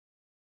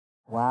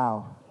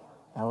Wow,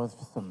 that was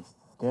some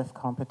stiff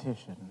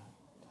competition.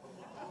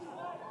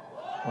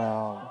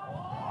 Well,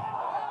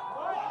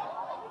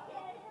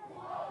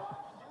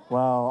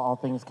 all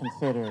things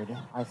considered,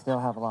 I still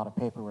have a lot of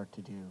paperwork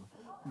to do.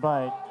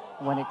 But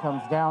when it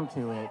comes down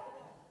to it,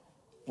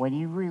 when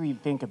you really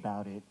think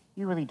about it,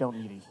 you really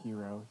don't need a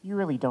hero. You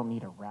really don't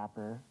need a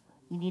rapper.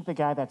 You need the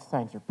guy that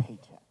signs your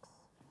paychecks.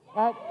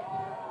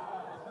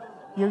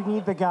 You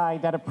need the guy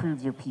that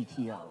approves your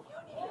PTO.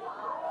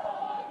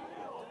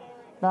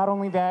 Not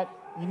only that,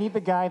 you need the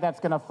guy that's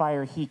gonna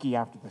fire Hiki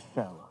after the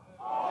show.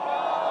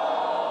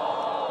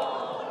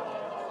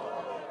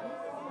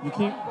 You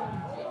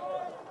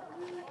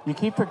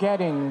keep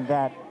forgetting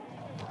that.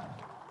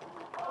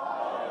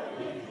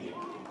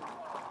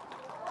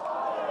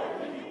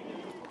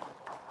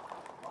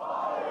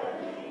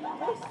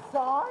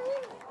 Sorry?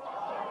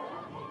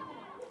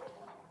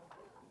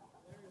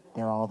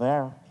 They're all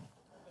there.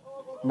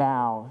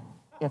 Now,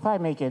 if I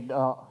make it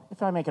all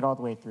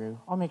the way through,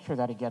 I'll make sure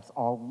that it gets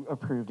all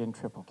approved in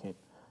triplicate,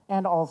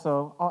 and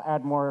also I'll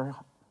add more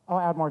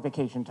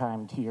vacation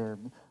time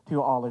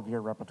to all of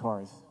your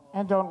repertoires.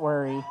 And don't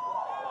worry,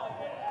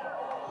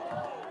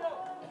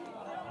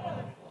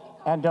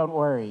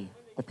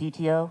 the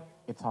PTO,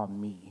 it's on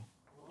me.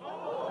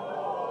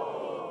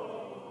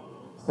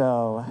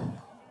 So,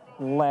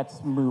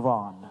 let's move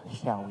on,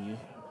 shall we?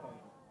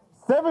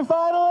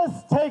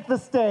 Semi-finalists, take the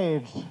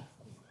stage.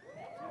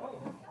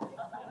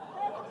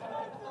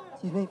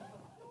 Excuse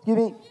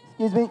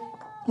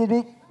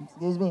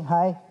me.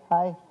 Hi.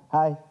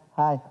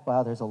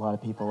 Wow, there's a lot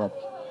of people up.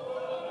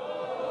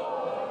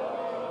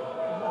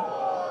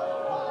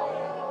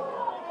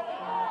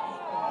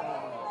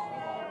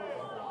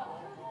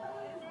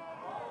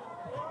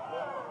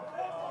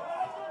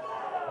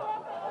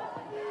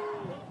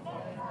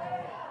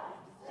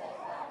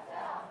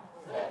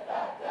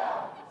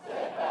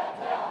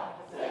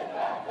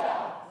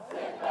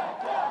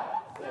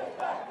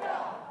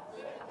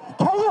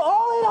 Can you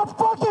all eat a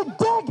fucking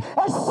dick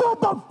and shut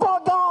the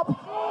fuck up?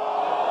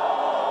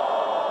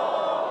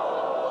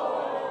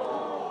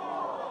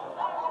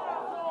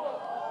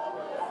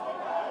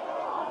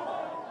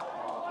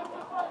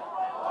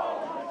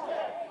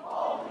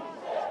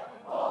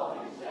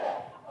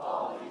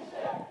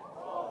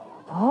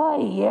 Oh,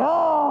 yeah.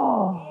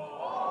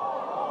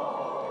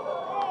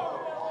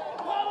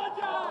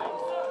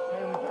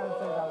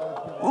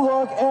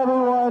 Look,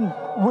 everyone,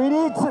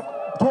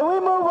 can we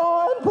move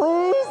on,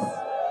 please?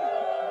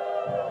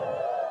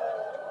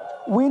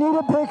 We need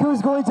to pick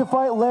who's going to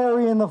fight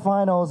Larry in the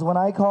finals. When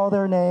I call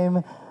their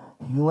name,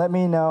 you let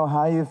me know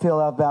how you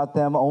feel about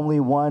them. Only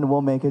one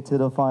will make it to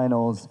the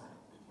finals.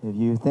 If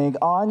you think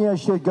Anya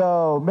should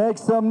go, make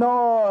some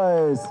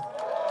noise.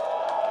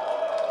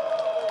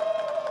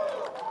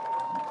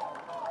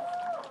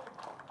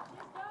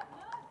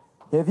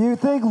 If you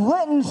think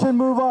Linton should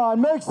move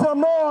on, make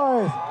some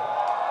noise.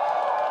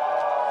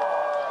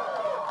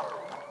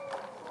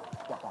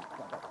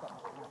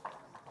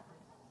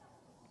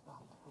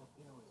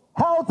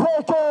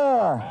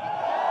 Helltaker!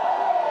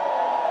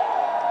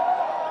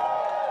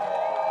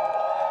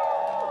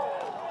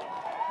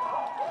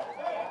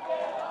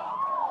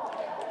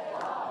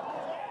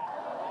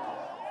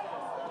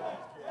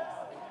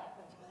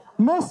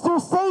 Mr.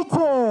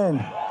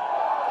 Satan!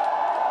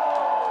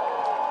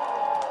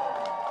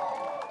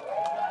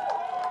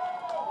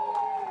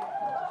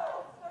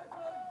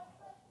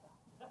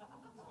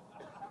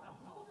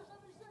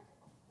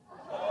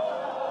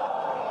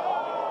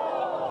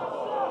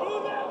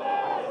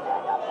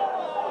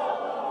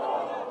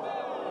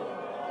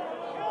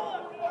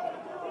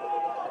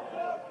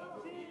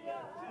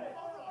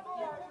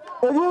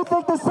 If you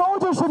think the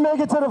soldier should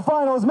make it to the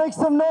finals, make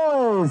some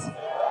noise.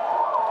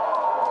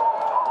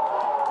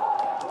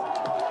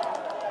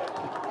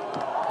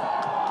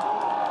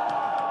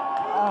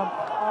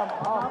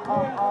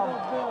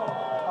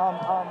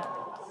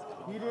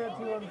 He did it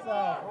to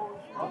himself.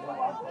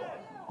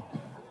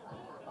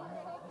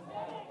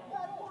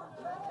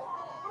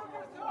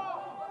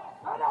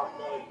 I don't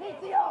need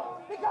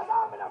PTO because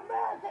I'm an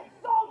American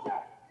soldier.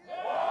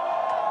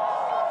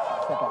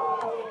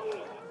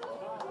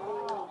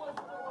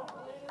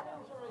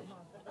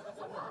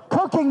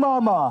 Cooking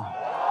Mama.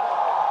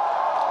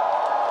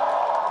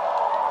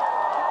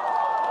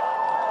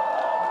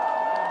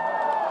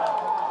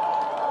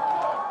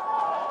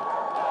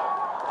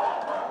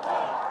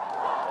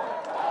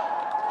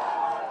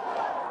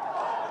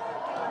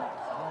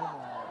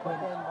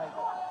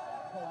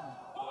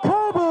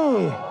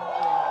 Kirby.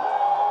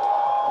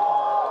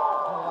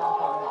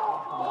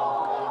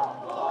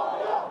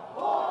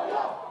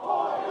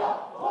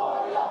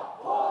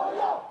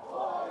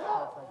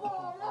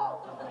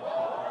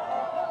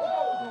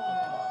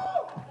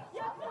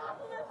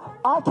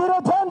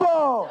 Akira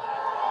Tendo.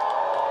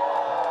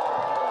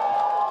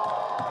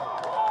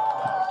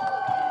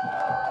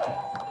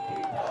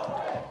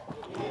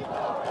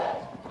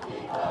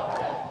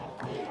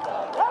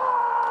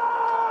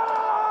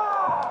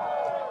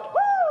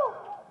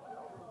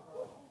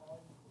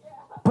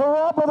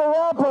 Parappa the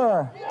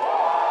Rapper.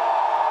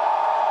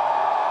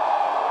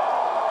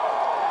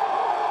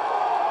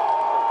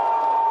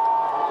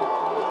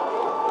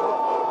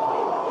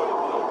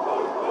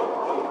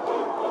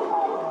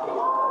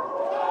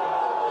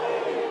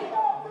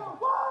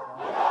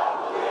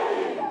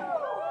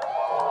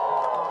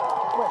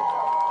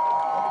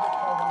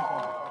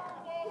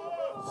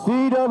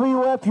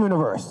 CWF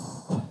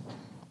Universe,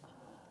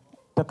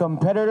 the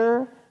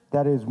competitor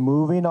that is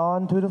moving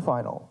on to the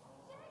final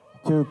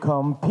to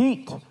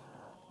compete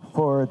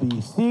for the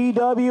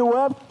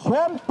CWF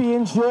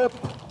Championship.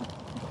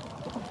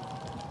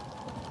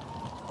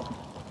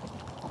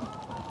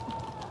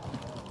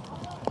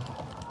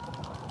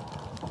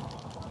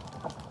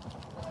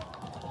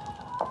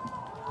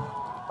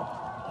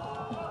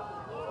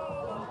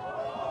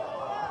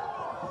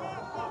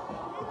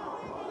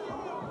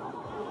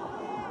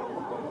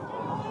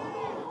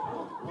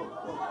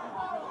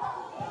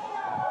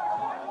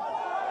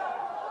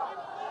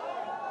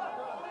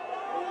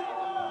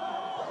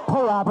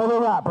 Parappa the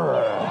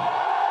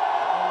Rapper.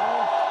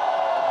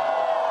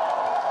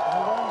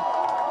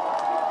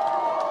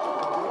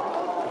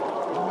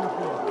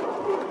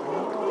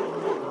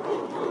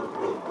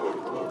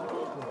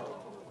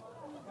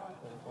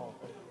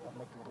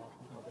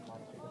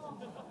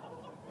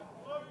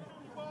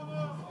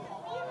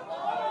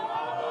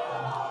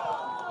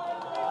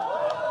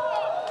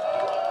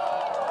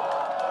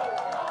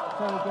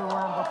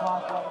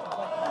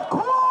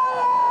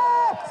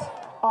 Quiet!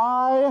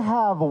 I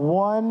have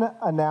one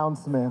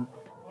announcement.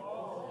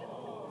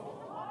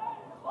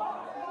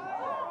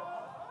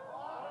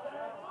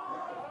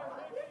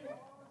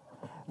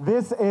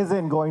 This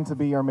isn't going to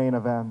be your main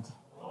event.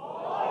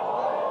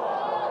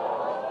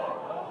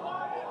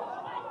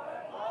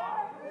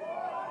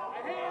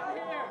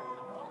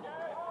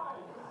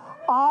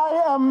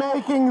 I am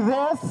making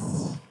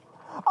this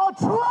a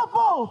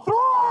triple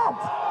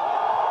threat!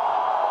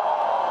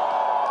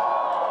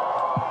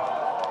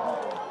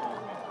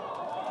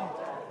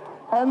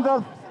 And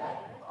the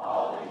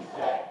holy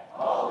shit,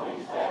 holy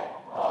shit,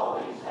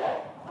 holy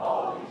shit,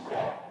 holy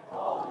shit,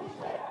 holy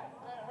shit.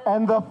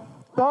 And the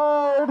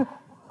third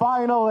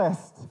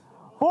finalist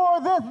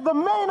for this, the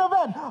main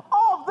event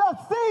of the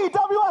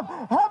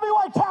CWF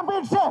Heavyweight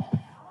Championship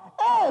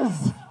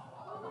is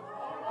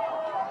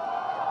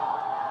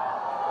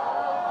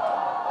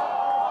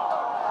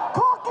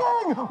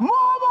Cooking